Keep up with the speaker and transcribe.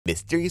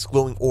Mysterious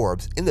glowing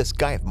orbs in the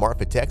sky of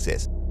Marfa,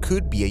 Texas.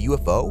 Could be a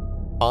UFO?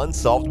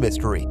 Unsolved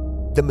mystery.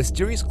 The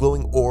mysterious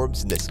glowing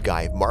orbs in the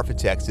sky of Marfa,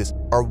 Texas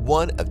are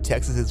one of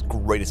Texas's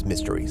greatest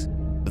mysteries.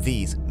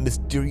 These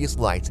mysterious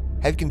lights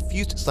have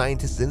confused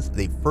scientists since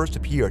they first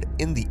appeared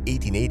in the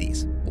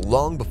 1880s,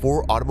 long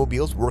before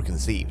automobiles were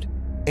conceived.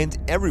 And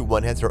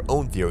everyone has their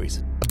own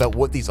theories about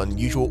what these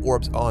unusual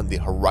orbs on the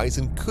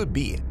horizon could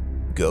be.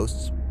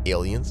 Ghosts,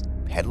 aliens,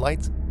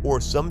 headlights,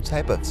 or some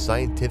type of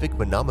scientific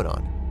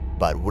phenomenon.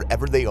 But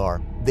whatever they are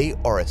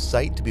a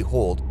sight to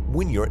behold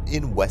when you're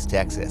in West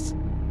Texas.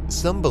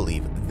 Some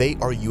believe they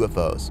are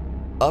UFOs.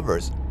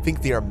 Others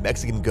think they are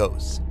Mexican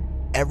ghosts.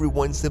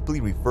 Everyone simply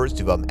refers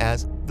to them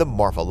as the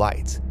Marfa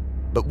lights.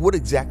 But what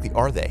exactly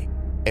are they?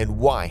 And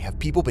why have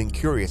people been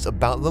curious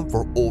about them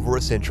for over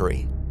a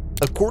century?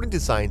 According to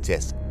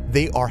scientists,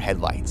 they are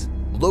headlights.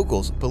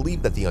 Locals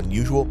believe that the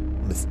unusual,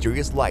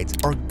 mysterious lights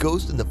are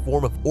ghosts in the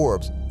form of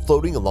orbs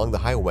floating along the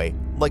highway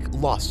like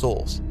lost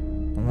souls.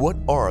 What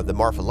are the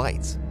Marfa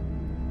lights?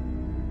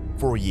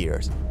 For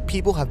years,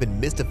 people have been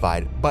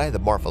mystified by the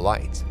Marfa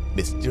lights,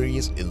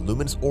 mysterious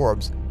luminous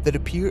orbs that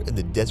appear in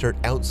the desert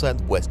outside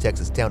the West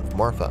Texas town of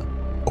Marfa.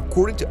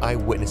 According to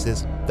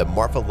eyewitnesses, the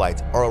Marfa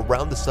lights are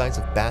around the size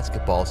of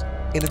basketballs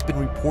and have been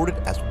reported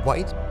as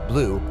white,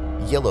 blue,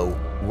 yellow,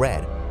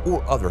 red,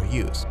 or other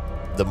hues.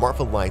 The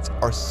Marfa lights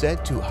are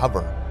said to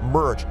hover,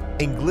 merge,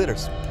 and glitter,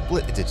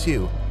 split into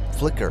two,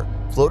 flicker,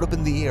 float up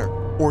in the air,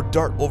 or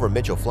dart over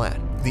Mitchell Flat,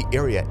 the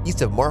area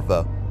east of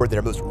Marfa where they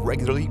are most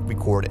regularly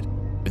recorded.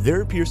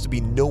 There appears to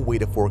be no way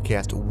to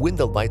forecast when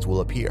the lights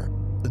will appear.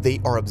 They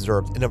are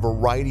observed in a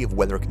variety of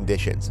weather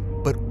conditions,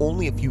 but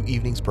only a few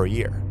evenings per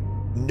year.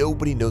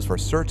 Nobody knows for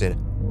certain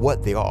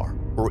what they are,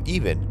 or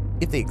even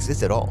if they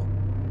exist at all.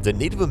 The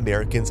Native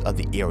Americans of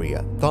the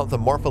area thought the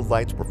Marfa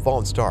lights were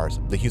fallen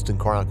stars, the Houston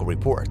Chronicle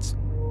reports.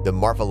 The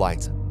Marfa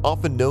lights,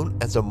 often known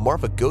as the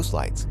Marfa ghost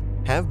lights,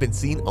 have been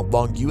seen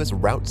along US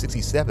Route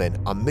 67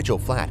 on Mitchell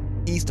Flat,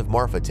 east of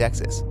Marfa,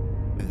 Texas.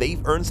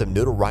 They've earned some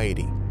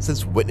notoriety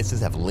since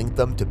witnesses have linked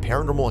them to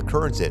paranormal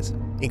occurrences,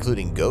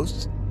 including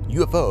ghosts,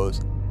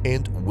 UFOs,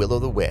 and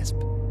will-o'-the-wisp.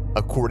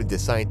 According to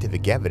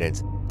scientific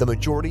evidence, the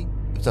majority,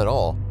 if not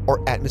all,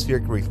 are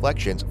atmospheric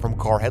reflections from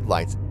car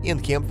headlights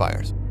and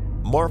campfires.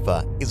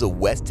 Marfa is a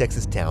West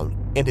Texas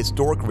town and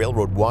historic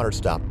railroad water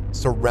stop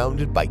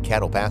surrounded by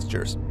cattle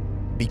pastures.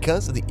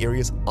 Because of the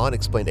area's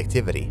unexplained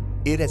activity,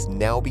 it has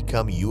now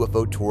become a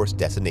UFO tourist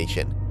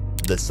destination.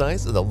 The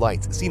size of the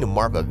lights seen in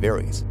Marfa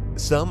varies.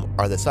 Some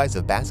are the size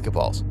of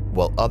basketballs,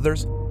 while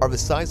others are the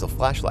size of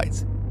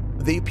flashlights.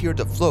 They appear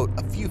to float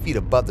a few feet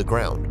above the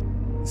ground.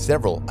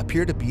 Several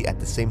appear to be at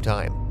the same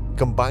time,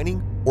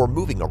 combining or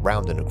moving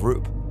around in a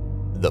group.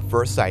 The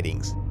first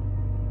sightings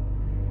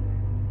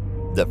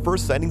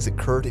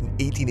occurred in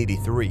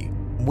 1883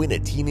 when a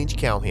teenage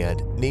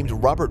cowhand named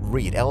Robert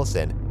Reed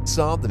Ellison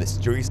saw the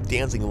mysterious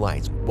dancing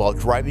lights while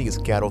driving his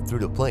cattle through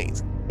the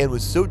plains and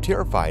was so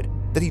terrified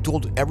that he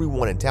told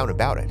everyone in town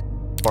about it.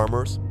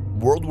 Farmers,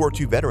 World War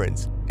II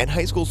veterans, and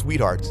high school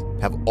sweethearts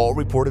have all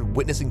reported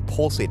witnessing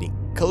pulsating,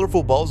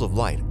 colorful balls of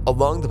light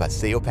along the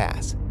Paseo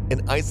Pass,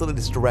 an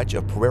isolated stretch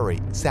of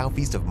prairie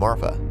southeast of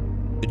Marfa.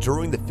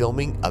 During the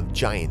filming of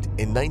Giant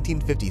in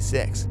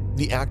 1956,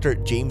 the actor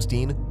James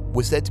Dean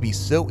was said to be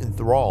so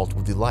enthralled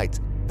with the lights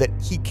that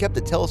he kept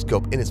a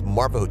telescope in his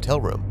Marfa hotel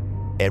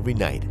room. Every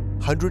night,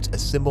 hundreds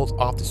assembled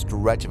off the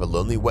stretch of a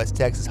lonely West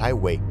Texas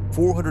highway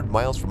 400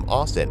 miles from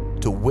Austin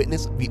to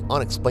witness the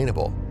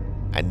unexplainable.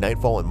 At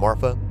nightfall in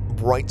Marfa,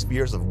 bright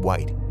spheres of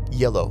white,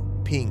 yellow,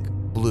 pink,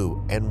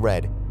 blue, and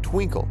red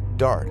twinkle,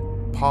 dart,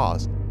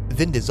 pause,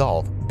 then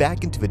dissolve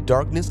back into the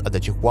darkness of the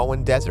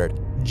Chihuahuan Desert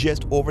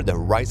just over the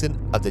horizon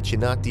of the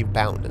Chinati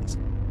Mountains.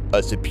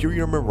 A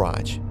superior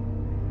mirage.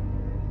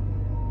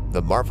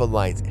 The Marfa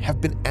lights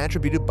have been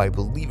attributed by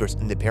believers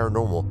in the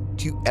paranormal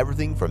to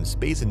everything from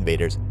space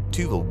invaders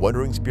to the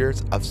wandering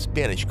spirits of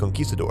Spanish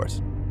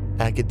conquistadors.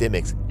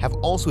 Academics have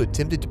also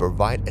attempted to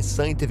provide a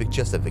scientific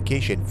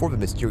justification for the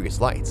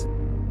mysterious lights.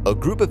 A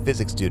group of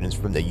physics students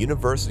from the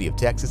University of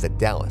Texas at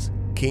Dallas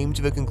came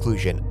to the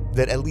conclusion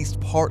that at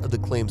least part of the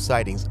claimed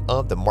sightings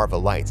of the Marfa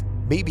lights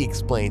may be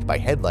explained by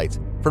headlights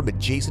from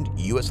adjacent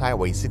US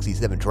Highway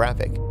 67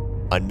 traffic.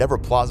 Another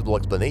plausible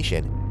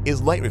explanation is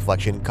light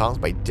reflection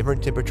caused by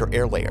different temperature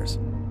air layers.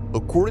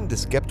 According to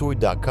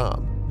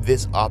Skeptoid.com,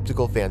 this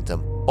optical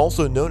phantom,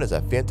 also known as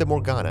a Fata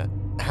Morgana,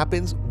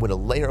 happens when a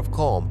layer of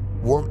calm,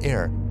 warm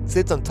air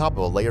sits on top of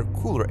a layer of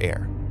cooler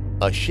air.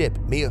 A ship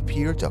may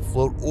appear to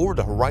float over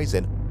the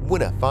horizon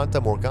when a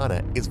Fata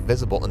Morgana is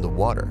visible in the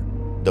water.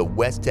 The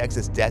West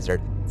Texas desert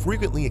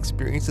frequently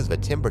experiences the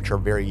temperature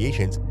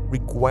variations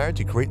required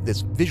to create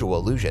this visual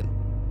illusion.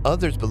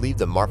 Others believe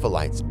the Marfa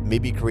lights may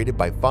be created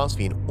by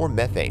phosphine or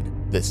methane,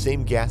 the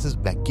same gases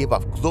that give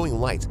off glowing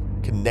lights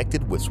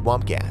connected with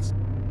swamp gas.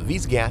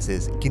 These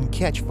gases can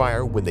catch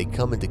fire when they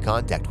come into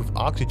contact with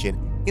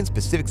oxygen in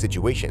specific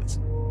situations.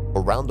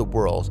 Around the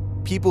world,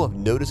 people have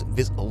noticed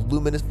this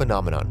luminous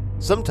phenomenon,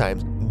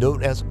 sometimes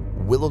known as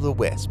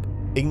will-o'-the-wisp,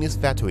 ignis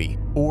fatui,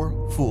 or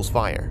fool's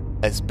fire.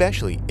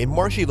 especially in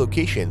marshy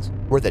locations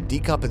where the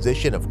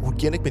decomposition of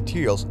organic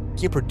materials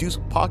can produce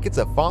pockets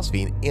of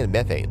phosphine and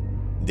methane.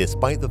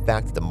 Despite the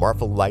fact that the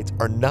Marfa lights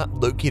are not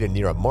located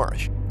near a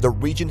marsh, the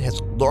region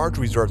has large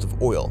reserves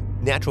of oil,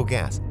 natural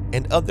gas,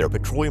 and other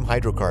petroleum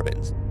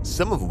hydrocarbons,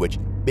 some of which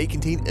may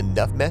contain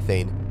enough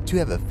methane to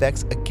have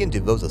effects akin to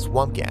those of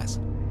swamp gas.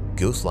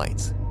 Ghost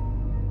lights.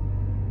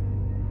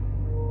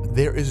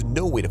 There is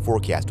no way to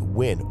forecast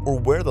when or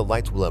where the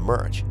lights will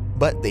emerge,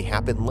 but they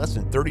happen less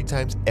than 30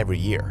 times every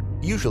year,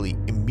 usually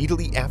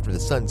immediately after the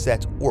sun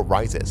sets or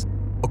rises.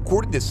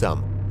 According to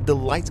some, the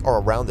lights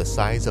are around the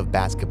size of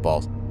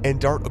basketballs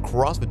and dart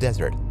across the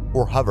desert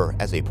or hover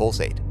as they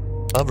pulsate.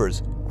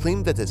 Others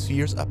claim that the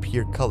spheres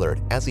appear colored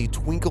as they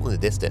twinkle in the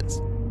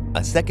distance.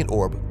 A second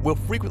orb will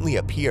frequently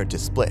appear to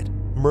split,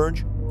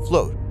 merge,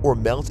 float, or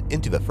melt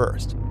into the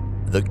first.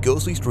 The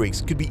ghostly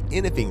streaks could be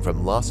anything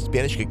from lost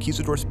Spanish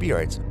conquistador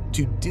spirits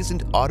to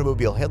distant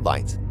automobile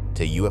headlights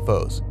to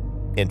UFOs.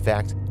 In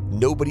fact,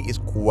 nobody is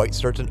quite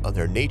certain of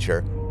their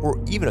nature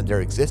or even of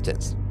their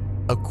existence.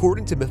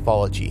 According to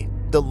mythology,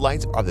 the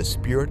lights are the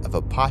spirit of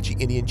Apache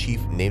Indian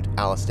chief named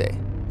Aliste,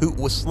 who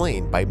was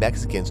slain by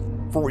Mexicans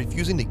for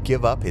refusing to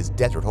give up his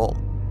desert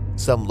home.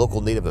 Some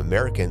local Native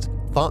Americans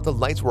thought the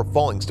lights were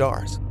falling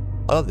stars.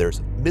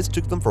 Others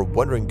mistook them for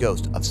wandering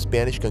ghosts of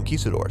Spanish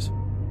conquistadors.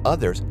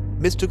 Others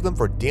mistook them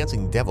for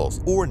dancing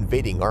devils or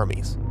invading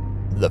armies.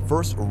 The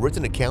first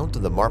written account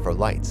of the Marfa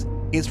lights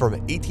is from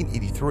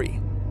 1883.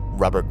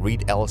 Robert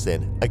Reed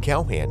Ellison, a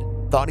cowhand,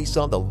 thought he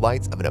saw the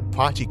lights of an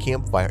Apache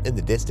campfire in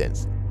the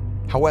distance.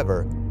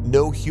 However,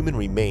 no human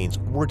remains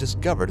were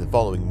discovered the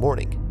following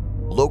morning.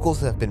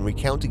 Locals have been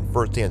recounting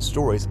first-hand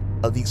stories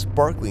of these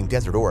sparkling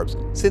desert orbs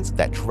since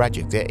that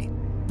tragic day.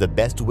 The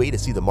best way to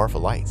see the Marfa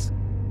lights.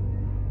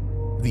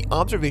 The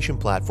observation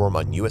platform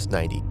on US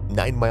 90,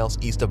 9 miles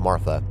east of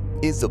Marfa,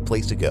 is the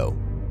place to go.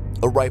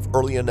 Arrive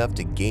early enough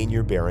to gain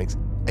your bearings,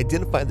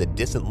 identify the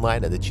distant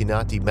line of the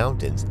Chinati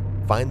Mountains,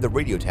 find the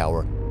radio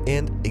tower,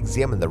 and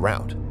examine the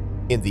route.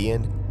 In the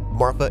end,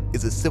 Marfa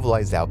is a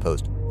civilized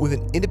outpost with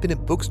an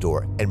independent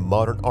bookstore and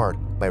modern art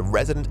by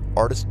resident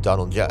artist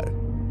Donald Judd.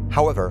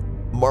 However,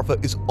 Marfa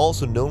is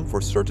also known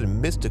for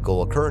certain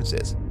mystical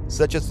occurrences,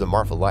 such as the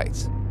Marfa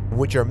lights,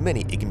 which are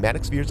many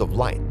enigmatic spheres of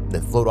light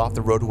that float off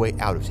the roadway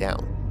out of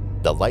town.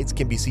 The lights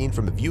can be seen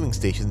from a viewing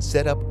station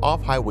set up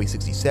off Highway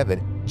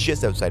 67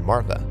 just outside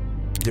Marfa.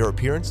 Their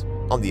appearance,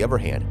 on the other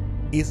hand,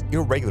 is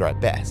irregular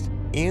at best,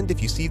 and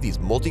if you see these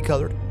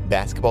multicolored,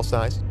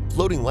 basketball-sized,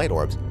 floating light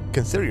orbs,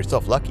 consider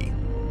yourself lucky.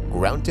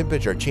 Ground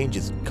temperature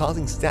changes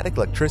causing static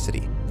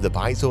electricity, the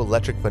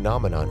piezoelectric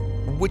phenomenon,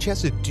 which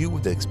has to do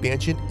with the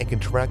expansion and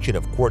contraction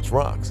of quartz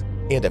rocks,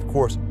 and of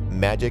course,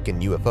 magic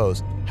and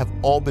UFOs have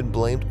all been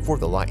blamed for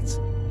the lights.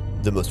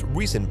 The most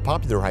recent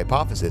popular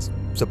hypothesis,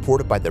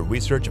 supported by the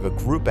research of a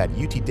group at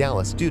UT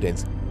Dallas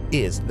students,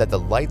 is that the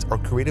lights are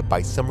created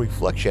by some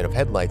reflection of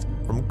headlights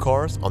from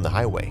cars on the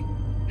highway.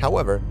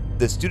 However,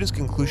 the students'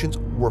 conclusions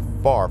were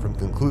far from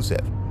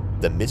conclusive.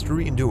 The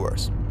mystery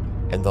endures.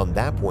 And on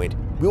that point,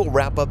 we'll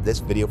wrap up this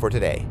video for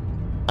today.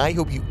 I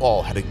hope you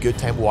all had a good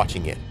time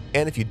watching it,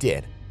 and if you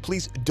did,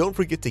 please don't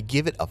forget to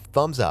give it a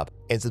thumbs up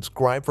and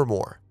subscribe for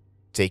more.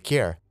 Take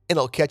care, and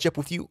I'll catch up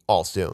with you all soon.